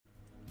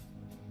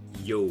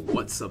Yo,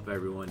 what's up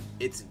everyone?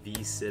 It's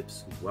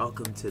V-Sips.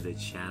 Welcome to the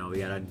channel. We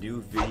got a new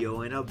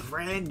video and a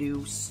brand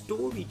new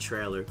story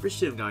trailer for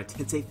Shin Megami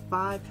Tensei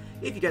V.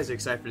 If you guys are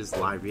excited for this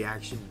live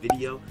reaction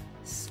video,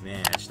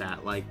 smash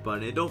that like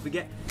button. And don't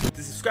forget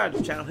to subscribe to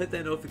the channel, hit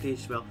that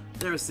notification bell.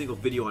 There's a single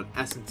video on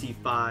SMT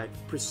V,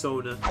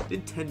 Persona,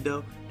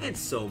 Nintendo, and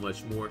so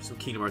much more. Some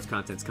Kingdom Hearts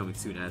content's coming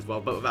soon as well.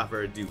 But without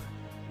further ado,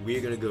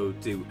 we're gonna go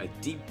do a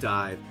deep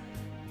dive,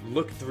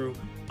 look through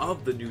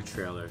of the new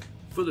trailer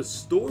for the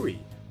story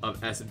of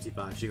SMT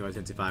V, Shin Megami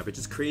Tensei V, which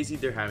is crazy.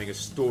 They're having a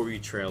story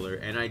trailer,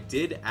 and I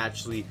did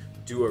actually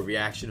do a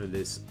reaction of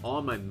this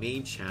on my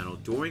main channel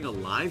during a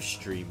live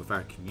stream with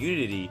our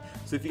community.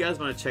 So if you guys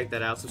want to check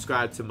that out,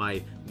 subscribe to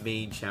my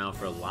main channel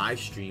for live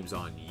streams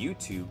on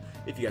YouTube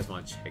if you guys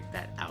want to check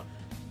that out.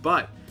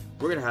 But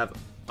we're gonna have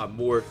a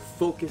more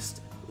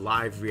focused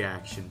live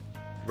reaction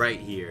right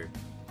here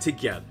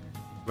together.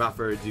 Without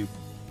further ado,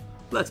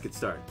 let's get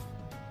started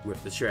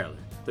with the trailer,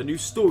 the new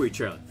story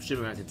trailer for Shin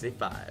Megami Tensei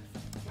V.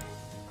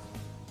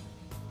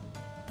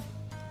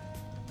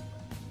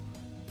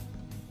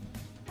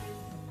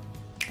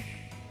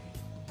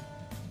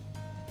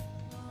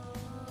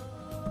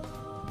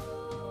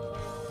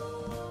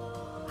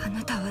 あ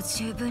なたは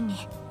十分に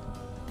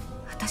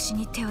私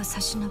に手を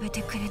差し伸べ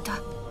てくれた。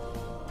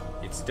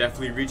 It's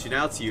definitely reaching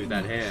out to you with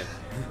that hand.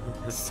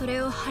 そ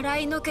れを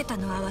払いのけた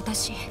のは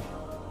私。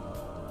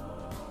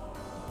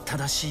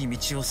正しい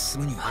道を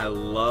進むに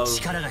は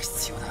力が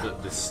必要だ。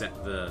the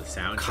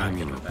soundtrack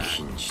神の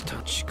禁じ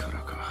た力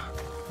か。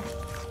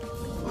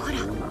ほら、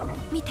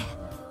見て。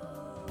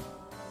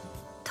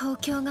東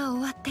京が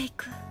終わってい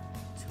く。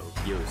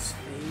 Tokyo's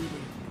fading,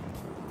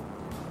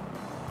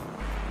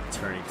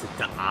 turning to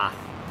the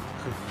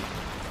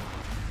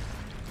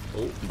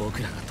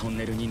僕らがトン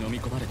ネルに飲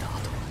み込まれた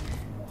後、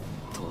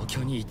東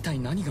京に一体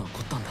何が起こ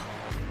ったんだ。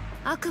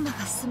悪魔が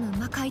住む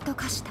魔界と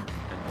化した。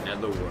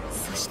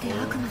そして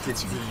悪魔た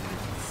ちは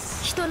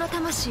人の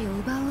魂を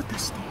奪おうと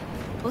して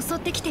襲っ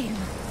てきているの。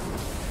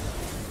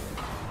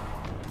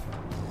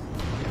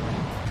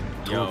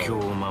 Yo,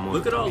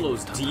 look at all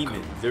those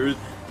demons.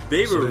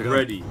 They were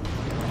ready.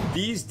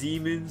 These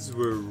demons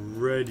were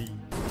ready.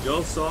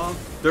 Y'all saw?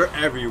 They're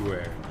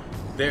everywhere.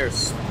 They're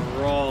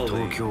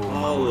sprawling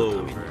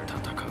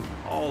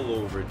all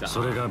over the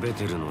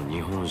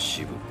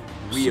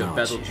We of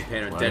Bezel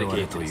Japan are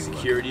dedicated to the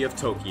security of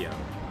Tokyo.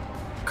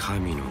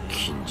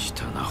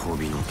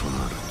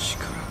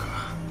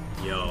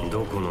 Yo.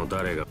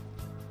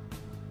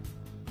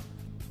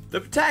 The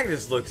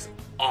protagonist looks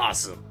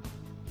awesome.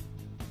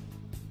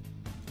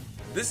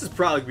 This is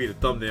probably gonna be the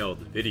thumbnail of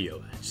the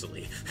video,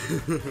 actually.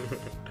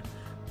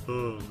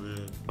 Oh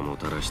man.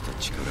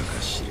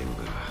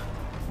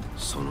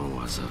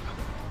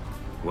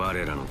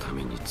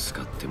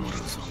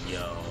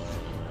 Yo.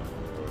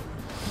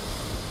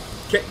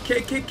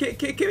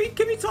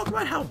 Can we talk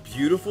about how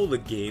beautiful the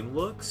game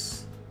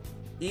looks?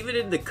 Even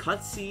in the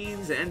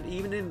cutscenes and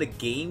even in the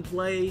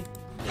gameplay.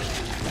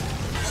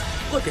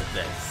 Look at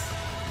this.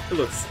 It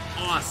looks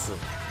awesome.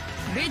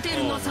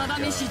 Oh my God.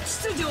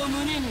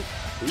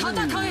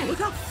 Ooh, look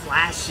how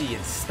flashy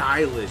and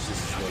stylish this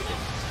is looking.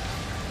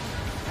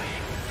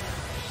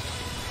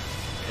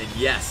 And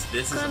yes,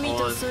 this is on the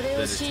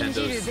Nintendo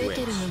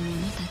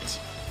Switch.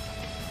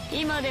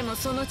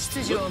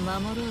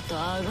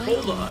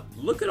 Hold on,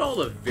 look at all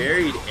the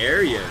varied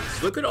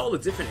areas. Look at all the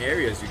different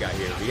areas we got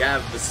here. We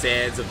have the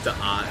sands of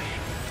Da'at,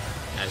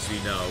 as we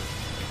know.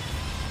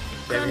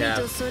 Then we have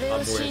a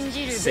more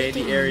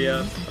sandy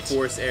area, a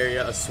forest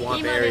area, a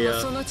swamp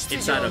area,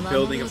 inside a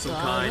building of some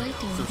kind,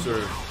 some sort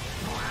of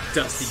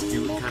dusty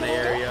dude kind of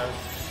area.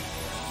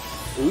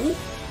 Ooh!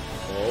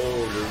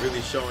 Oh, they're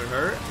really showing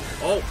her.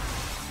 Oh!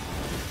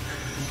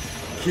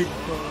 They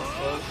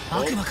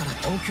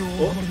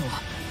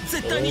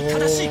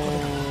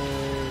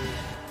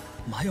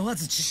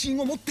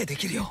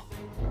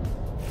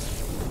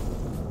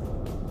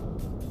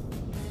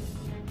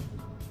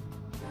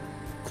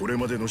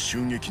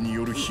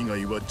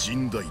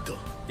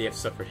have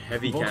suffered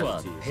heavy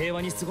casualties.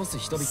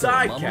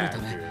 Side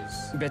characters.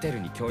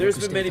 There's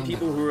been many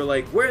people who are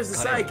like, where's the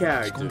side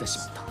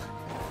characters?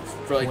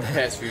 For like the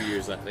past few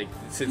years, like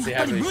since they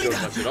haven't really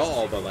showed much at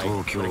all, but like when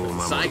it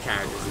comes to side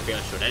characters, they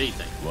haven't shown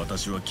anything.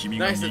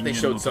 Nice that they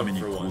showed something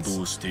for once.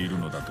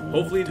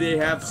 Hopefully they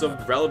have some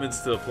relevance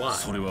to the plot.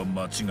 You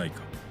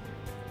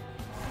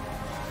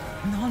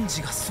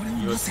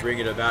must bring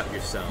it about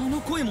yourself.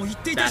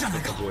 That's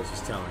what the voice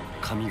is telling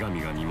me.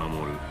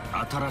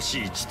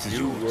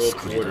 New world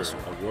order,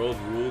 a world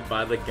ruled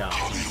by the gods.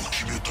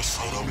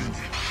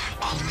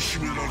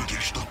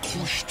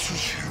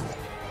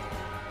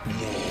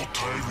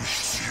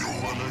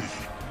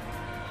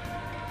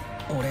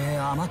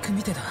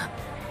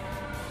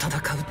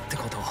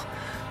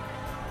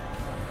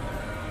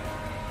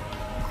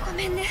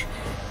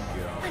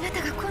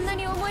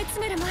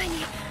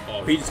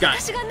 Oh, he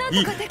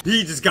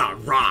just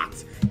got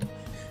rocked.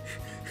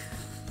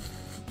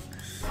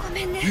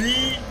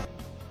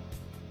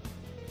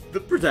 The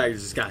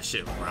protagonist just got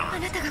shit wrong. あ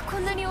なたがこ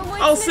んなに思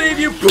い I'll 詰め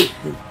save you. る Boom,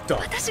 boom, done.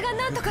 私が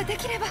何とかで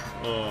きれば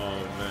Oh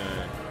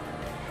man,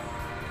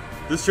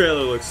 this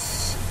trailer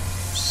looks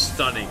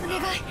stunning. お願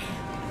い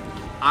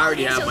I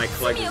already have my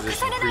collector's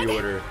edition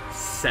pre-order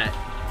set.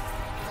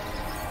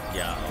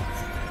 Yo,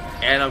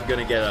 and I'm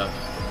gonna get a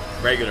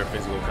regular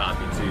physical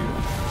copy too.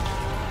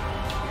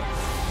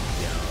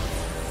 Yo,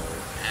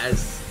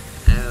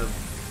 SMT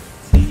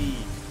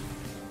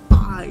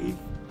V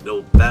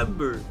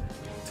November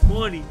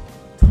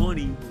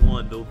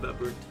 2021,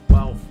 November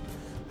 12th.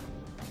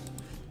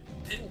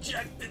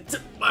 Injected to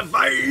my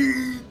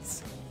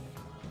veins.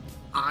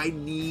 I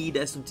need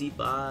SMT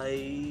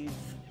V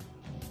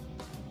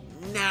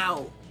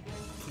now,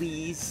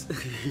 please.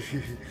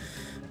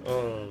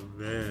 Oh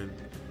man,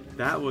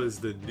 that was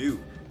the new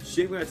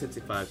Shin Megami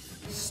Tensei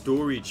V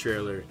story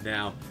trailer.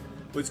 Now,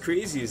 what's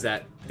crazy is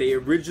that they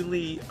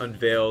originally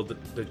unveiled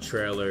the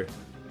trailer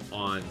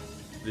on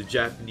the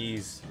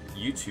Japanese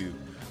YouTube,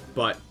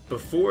 but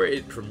before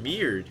it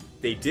premiered,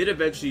 they did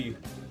eventually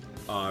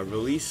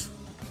release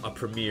a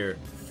premiere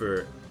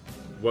for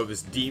what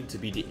was deemed to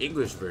be the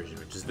English version,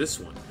 which is this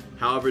one.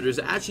 However, there's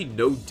actually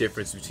no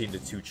difference between the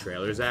two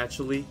trailers,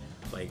 actually,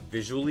 like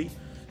visually.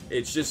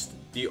 It's just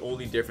the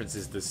only difference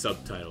is the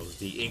subtitles,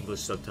 the English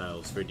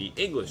subtitles for the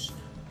English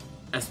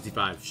SMT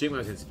V, Shin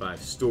Megami Tensei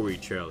V story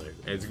trailer.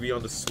 And it's gonna be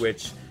on the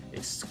Switch,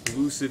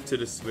 exclusive to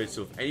the Switch.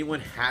 So if anyone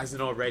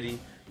hasn't already,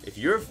 if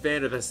you're a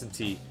fan of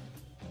SMT,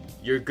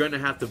 you're gonna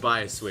have to buy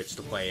a Switch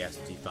to play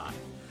SMT V.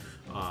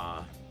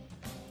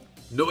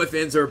 No ifs,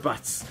 ands, or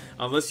buts.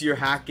 Unless you're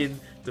hacking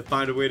to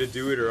find a way to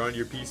do it or on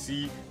your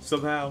PC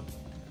somehow.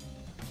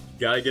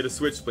 Gotta get a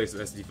Switch to play some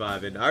SMT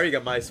V. And I already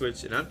got my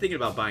Switch, and I'm thinking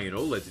about buying an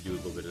OLED to do a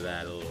little bit of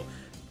that, a little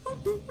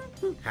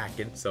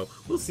hacking. So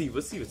we'll see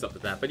what's up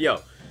with that. But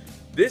yo,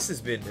 this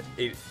has been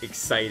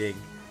exciting.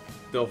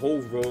 The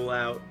whole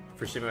rollout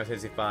for Shin Megami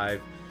Tensei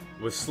V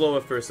was slow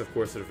at first, of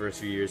course, for the first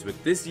few years.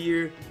 But this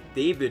year,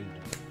 they've been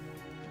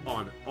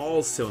on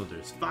all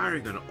cylinders,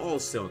 firing on all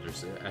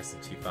cylinders at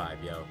SMT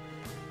V, yo.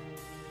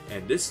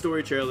 And this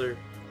story trailer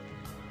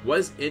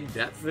was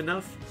in-depth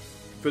enough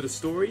for the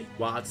story,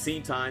 while at the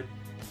same time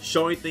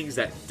showing things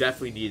that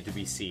definitely needed to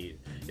be seen.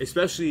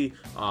 Especially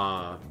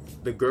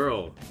the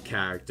girl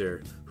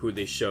character who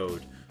they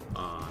showed.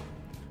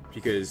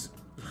 Because,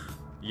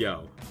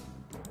 yo,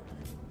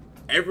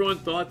 everyone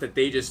thought that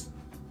they just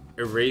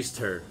erased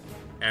her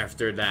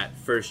after that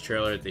first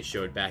trailer that they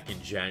showed back in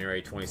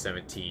January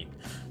 2017.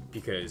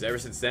 Because ever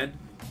since then,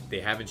 they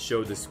haven't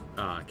showed this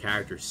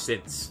character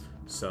since.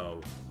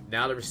 So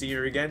now that we're seeing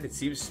her again, it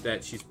seems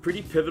that she's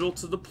pretty pivotal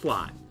to the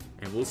plot.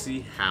 And we'll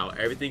see how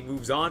everything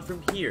moves on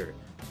from here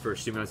for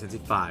Shin Megami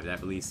Tensei V.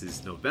 That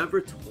releases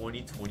November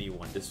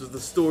 2021. This was the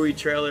story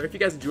trailer. If you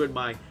guys enjoyed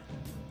my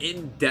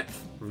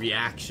in-depth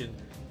reaction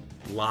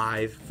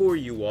live for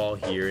you all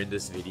here in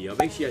this video,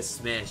 make sure you guys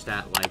smash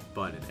that like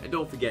button. And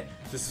don't forget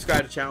to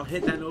subscribe to the channel,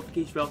 hit that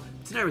notification bell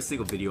to never a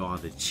single video on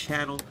the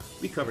channel.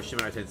 We cover Shin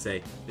Megami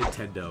Tensei,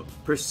 Nintendo,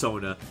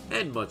 Persona,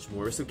 and much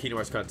more. With some Kingdom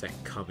Hearts content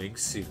coming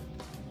soon.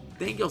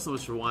 Thank you all so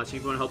much for watching.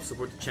 If you want to help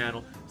support the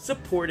channel,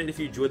 support it if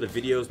you enjoy the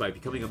videos by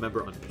becoming a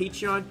member on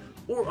Patreon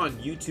or on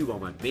YouTube on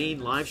my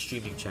main live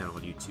streaming channel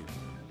on YouTube.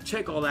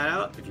 Check all that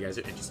out if you guys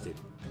are interested.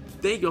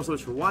 Thank you all so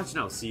much for watching.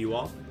 I'll see you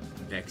all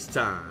next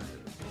time.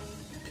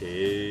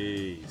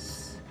 Peace.